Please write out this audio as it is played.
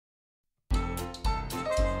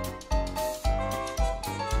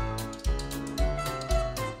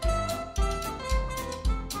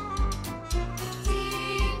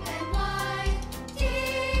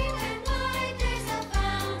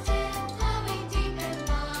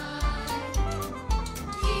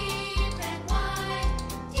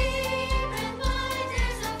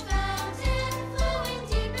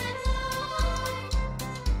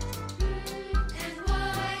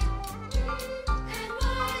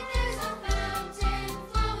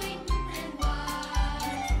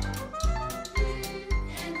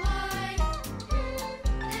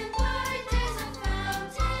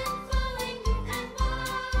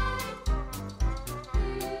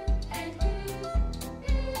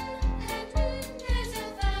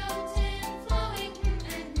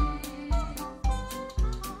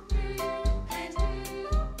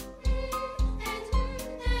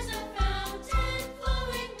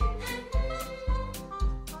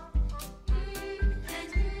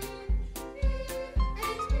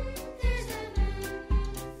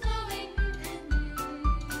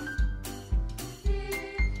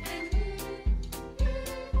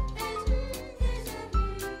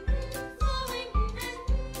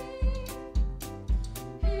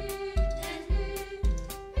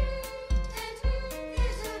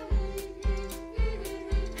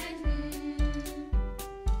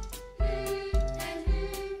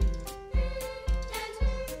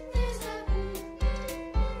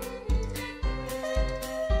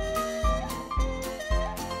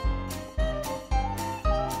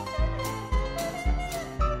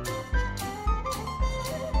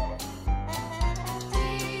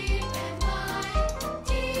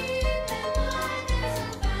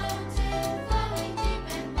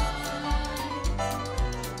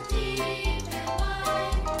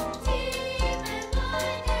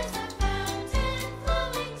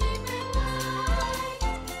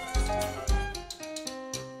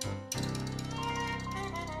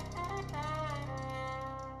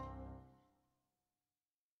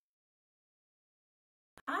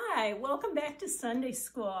Hi, welcome back to Sunday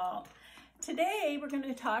School. Today we're going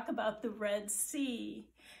to talk about the Red Sea.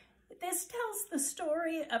 This tells the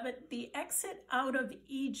story of the exit out of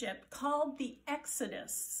Egypt called the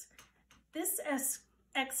Exodus. This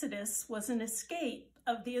Exodus was an escape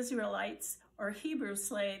of the Israelites or Hebrew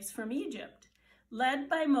slaves from Egypt. Led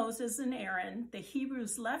by Moses and Aaron, the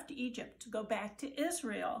Hebrews left Egypt to go back to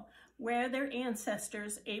Israel, where their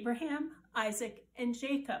ancestors Abraham, Isaac, and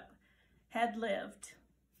Jacob had lived.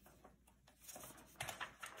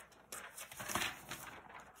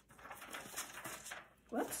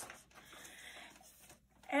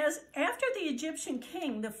 After the Egyptian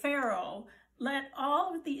king, the Pharaoh, let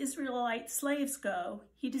all of the Israelite slaves go,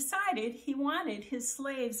 he decided he wanted his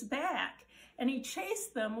slaves back, and he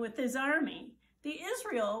chased them with his army. The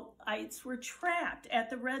Israelites were trapped at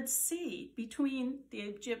the Red Sea between the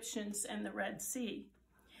Egyptians and the Red Sea.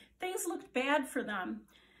 Things looked bad for them.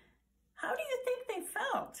 How do you think they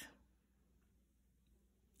felt?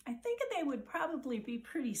 I think they would probably be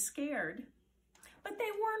pretty scared. But they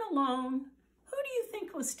weren't alone. Who do you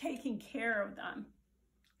think was taking care of them?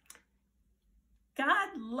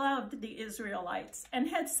 God loved the Israelites and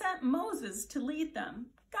had sent Moses to lead them.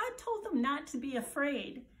 God told them not to be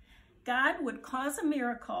afraid. God would cause a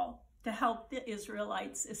miracle to help the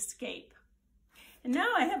Israelites escape. And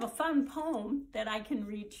now I have a fun poem that I can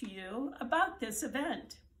read to you about this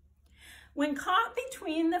event. When caught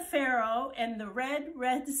between the Pharaoh and the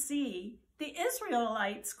Red Sea, the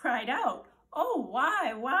Israelites cried out, "Oh,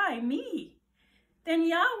 why me?" Then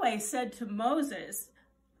Yahweh said to Moses,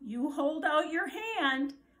 "You hold out your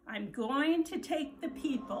hand. I'm going to take the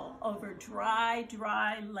people over dry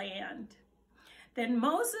land." Then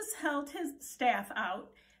Moses held his staff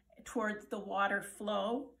out towards the water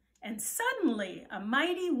flow, and suddenly a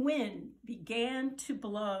mighty wind began to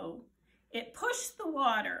blow. It pushed the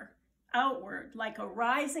water outward like a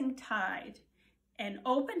rising tide and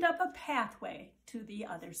opened up a pathway to the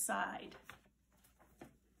other side.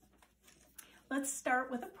 Let's start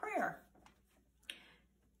with a prayer.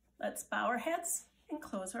 Let's bow our heads and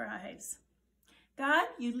close our eyes. God,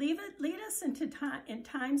 you lead us in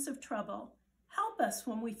times of trouble. Help us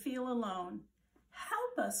when we feel alone.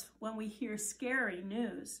 Help us when we hear scary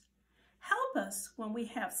news. Help us when we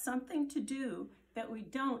have something to do that we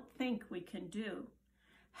don't think we can do.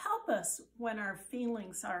 Help us when our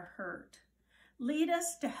feelings are hurt. Lead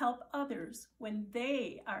us to help others when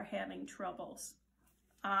they are having troubles.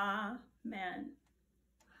 Amen.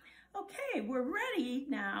 Okay, we're ready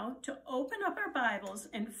now to open up our Bibles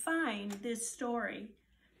and find this story.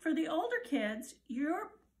 For the older kids,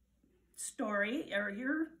 your story or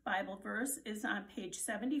your Bible verse is on page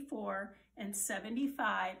 74 and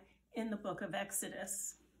 75 in the book of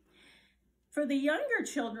Exodus. For the younger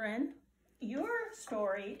children, your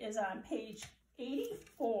story is on page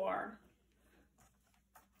 84,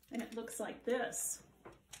 and it looks like this.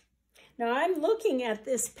 Now I'm looking at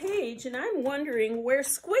this page and I'm wondering where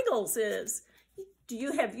Squiggles is.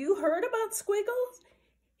 Have you heard about Squiggles?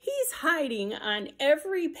 He's hiding on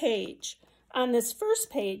every page. On this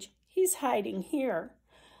first page, he's hiding here.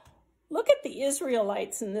 Look at the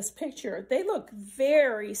Israelites in this picture. They look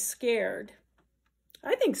very scared.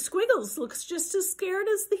 I think Squiggles looks just as scared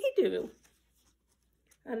as they do.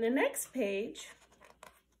 On the next page,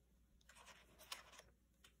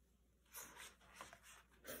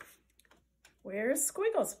 where's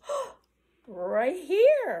Squiggles? Right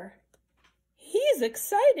here. He's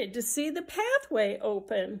excited to see the pathway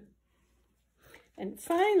open. And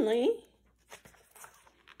finally,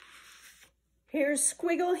 here's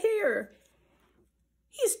Squiggle here.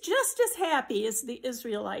 He's just as happy as the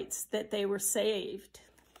Israelites that they were saved.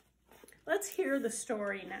 Let's hear the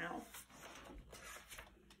story now.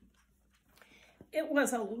 It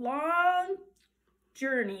was a long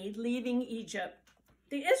journey leaving Egypt.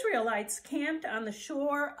 The Israelites camped on the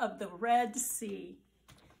shore of the Red Sea.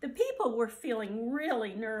 The people were feeling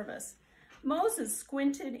really nervous. Moses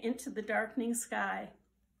squinted into the darkening sky.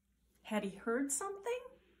 Had he heard something?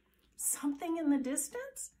 Something in the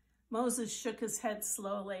distance? Moses shook his head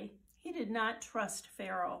slowly. He did not trust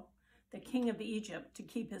Pharaoh, the king of Egypt, to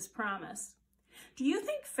keep his promise. "Do you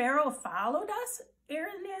think Pharaoh followed us?"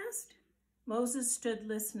 Aaron asked. Moses stood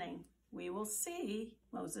listening. "We will see,"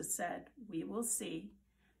 Moses said. "We will see."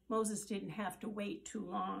 Moses didn't have to wait too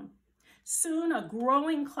long. Soon a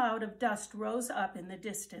growing cloud of dust rose up in the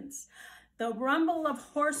distance. The rumble of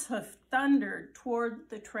horse hoof thundered toward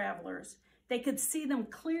the travelers. They could see them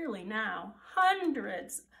clearly now.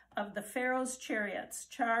 Hundreds of the Pharaoh's chariots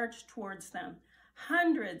charged towards them.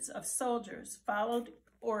 Hundreds of soldiers followed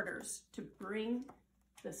orders to bring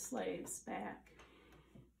the slaves back.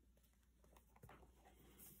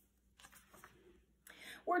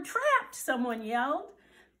 "We're trapped," someone yelled.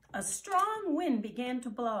 A strong wind began to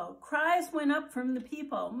blow. Cries went up from the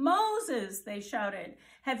people. "Moses," they shouted,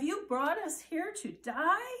 "have you brought us here to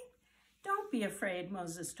die?" "Don't be afraid,"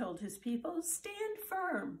 Moses told his people. "Stand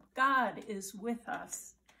firm. God is with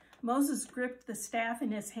us." Moses gripped the staff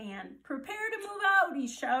in his hand. "Prepare to move out," he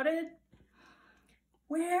shouted.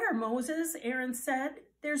 "Where, Moses?" Aaron said.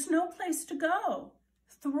 "There's no place to go."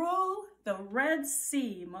 "Through the Red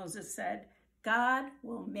Sea," Moses said. "God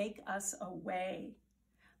will make us a way."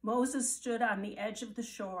 Moses stood on the edge of the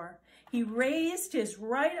shore. He raised his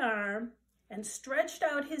right arm and stretched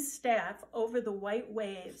out his staff over the white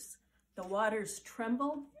waves. The waters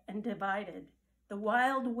trembled and divided. The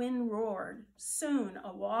wild wind roared. Soon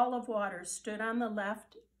a wall of water stood on the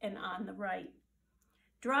left and on the right.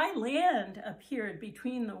 Dry land appeared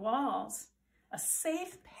between the walls, a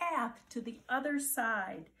safe path to the other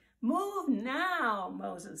side. "Move now,"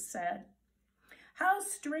 Moses said. How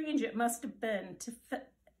strange it must have been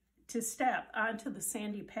to step onto the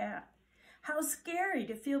sandy path. How scary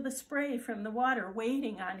to feel the spray from the water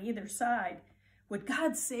waiting on either side. Would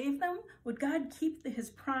God save them? Would God keep his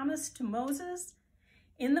promise to Moses?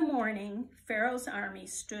 In the morning, Pharaoh's army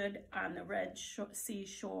stood on the Red Sea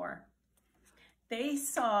shore. They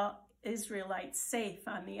saw Israelites safe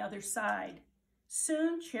on the other side.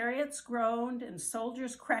 Soon chariots groaned and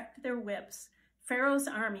soldiers cracked their whips. Pharaoh's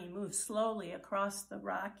army moved slowly across the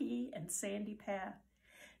rocky and sandy path.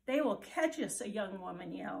 "They will catch us," a young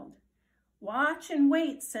woman yelled. "Watch and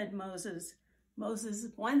wait," said Moses. Moses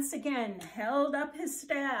once again held up his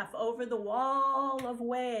staff over the wall of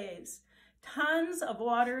waves. Tons of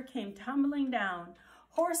water came tumbling down.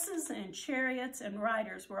 Horses and chariots and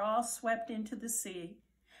riders were all swept into the sea.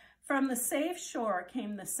 From the safe shore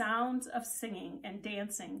came the sounds of singing and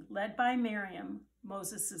dancing, led by Miriam,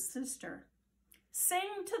 Moses' sister.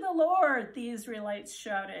 "Sing to the Lord," the Israelites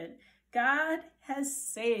shouted. "God has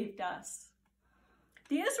saved us."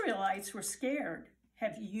 The Israelites were scared.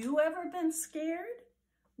 Have you ever been scared?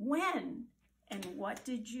 When? And what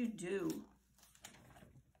did you do?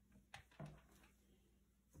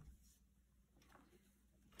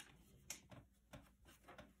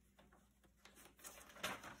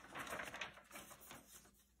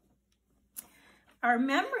 Our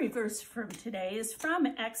memory verse from today is from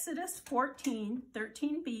Exodus 14,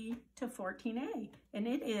 13b to 14a, and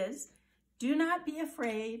it is, "Do not be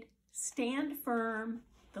afraid, stand firm,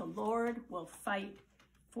 the Lord will fight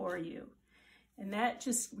for you." And that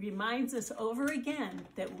just reminds us over again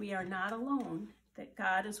that we are not alone, that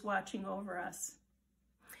God is watching over us.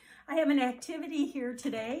 I have an activity here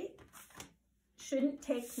today. Shouldn't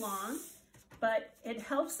take long, but it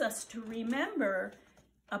helps us to remember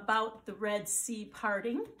about the Red Sea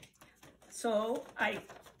parting. So I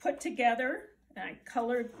put together, and I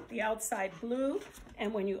colored the outside blue,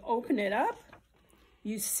 and when you open it up,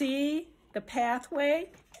 you see the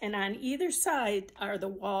pathway, and on either side are the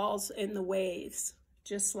walls and the waves,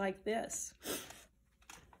 just like this.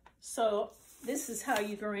 So this is how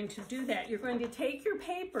you're going to do that. You're going to take your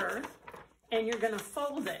paper and you're going to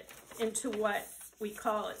fold it into what we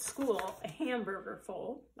call at school a hamburger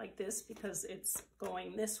fold, like this, because it's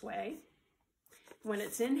going this way. When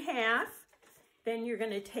it's in half, then you're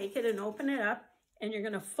going to take it and open it up, and you're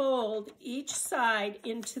going to fold each side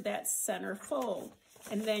into that center fold.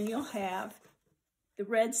 And then you'll have the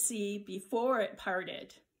Red Sea before it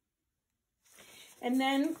parted. And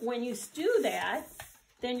then when you do that,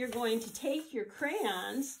 then you're going to take your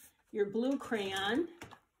crayons, your blue crayon,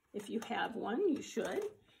 if you have one, you should.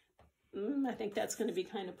 I think that's going to be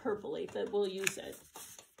kind of purpley, but we'll use it.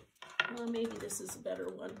 Well, maybe this is a better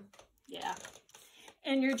one. Yeah.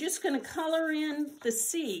 And you're just going to color in the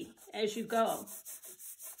sea as you go.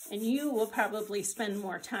 And you will probably spend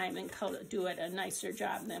more time and do it a nicer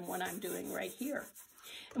job than what I'm doing right here.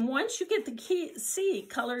 And once you get the sea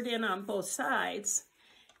colored in on both sides,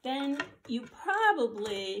 then you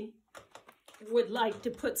probably would like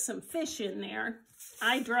to put some fish in there.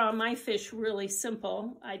 I draw my fish really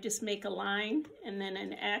simple. I just make a line and then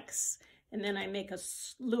an X, and then I make a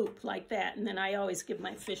loop like that, and then I always give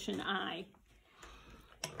my fish an eye.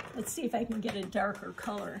 Let's see if I can get a darker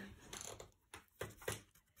color.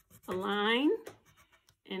 A line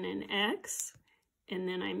and an X, and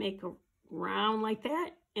then I make a round like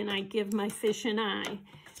that, and I give my fish an eye.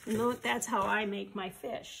 And that's how I make my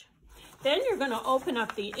fish. Then you're going to open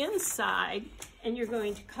up the inside, and you're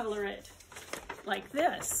going to color it like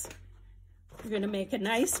this. You're going to make a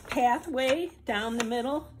nice pathway down the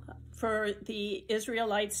middle for the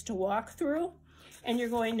Israelites to walk through. and you're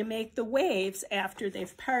going to make the waves after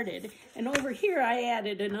they've parted. And over here, I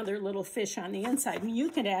added another little fish on the inside. And you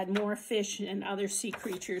can add more fish and other sea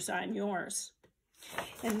creatures on yours.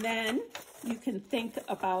 And then you can think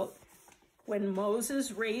about when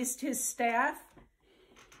Moses raised his staff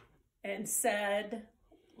and said,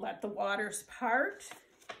 let the waters part.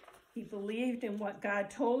 He believed in what God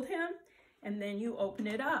told him, and then you open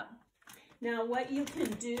it up. Now what you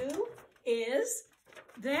can do is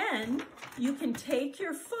then you can take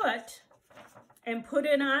your foot and put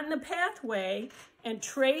it on the pathway and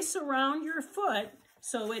trace around your foot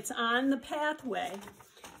so it's on the pathway.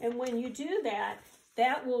 And when you do that,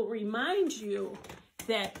 that will remind you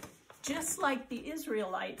that just like the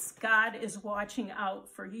Israelites, God is watching out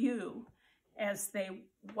for you as they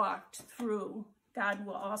walked through. God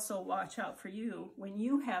will also watch out for you when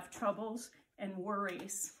you have troubles and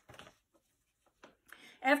worries.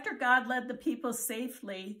 After God led the people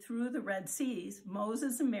safely through the Red Seas,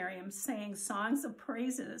 Moses and Miriam sang songs of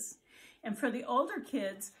praises. And for the older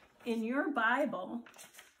kids, in your Bible,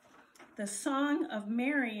 the Song of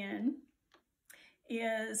Miriam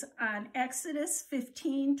is on Exodus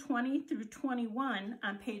 15, 20 through 21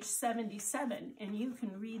 on page 77, and you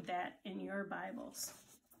can read that in your Bibles.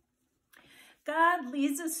 God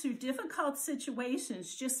leads us through difficult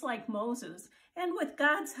situations just like Moses, and with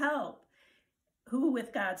God's help, who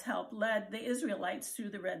with God's help led the Israelites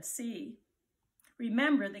through the Red Sea.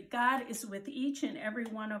 Remember that God is with each and every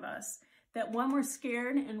one of us, that when we're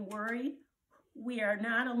scared and worried, we are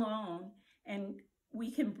not alone, and we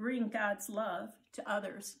can bring God's love to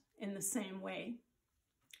others in the same way.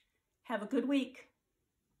 Have a good week.